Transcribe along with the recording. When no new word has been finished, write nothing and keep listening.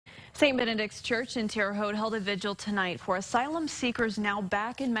St. Benedict's Church in Terre Haute held a vigil tonight for asylum seekers now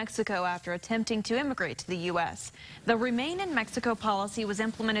back in Mexico after attempting to immigrate to the U.S. The Remain in Mexico policy was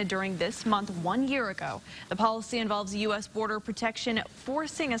implemented during this month 1 year ago. The policy involves U.S. border protection,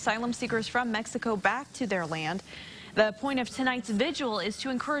 forcing asylum seekers from Mexico back to their land. The point of tonight's vigil is to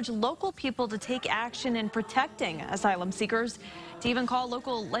encourage local people to take action in protecting asylum seekers, to even call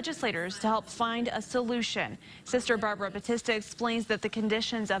local legislators to help find a solution. Sister Barbara Batista explains that the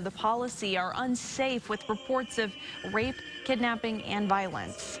conditions of the policy are unsafe, with reports of rape, kidnapping, and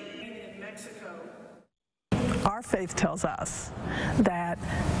violence. Our faith tells us that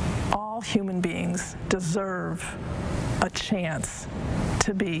all human beings deserve a chance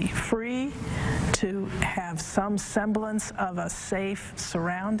to be free, to have some semblance of a safe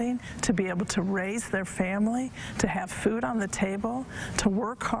surrounding, to be able to raise their family, to have food on the table, to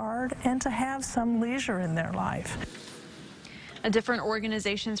work hard, and to have some leisure in their life. Different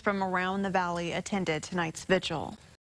organizations from around the valley attended tonight's vigil.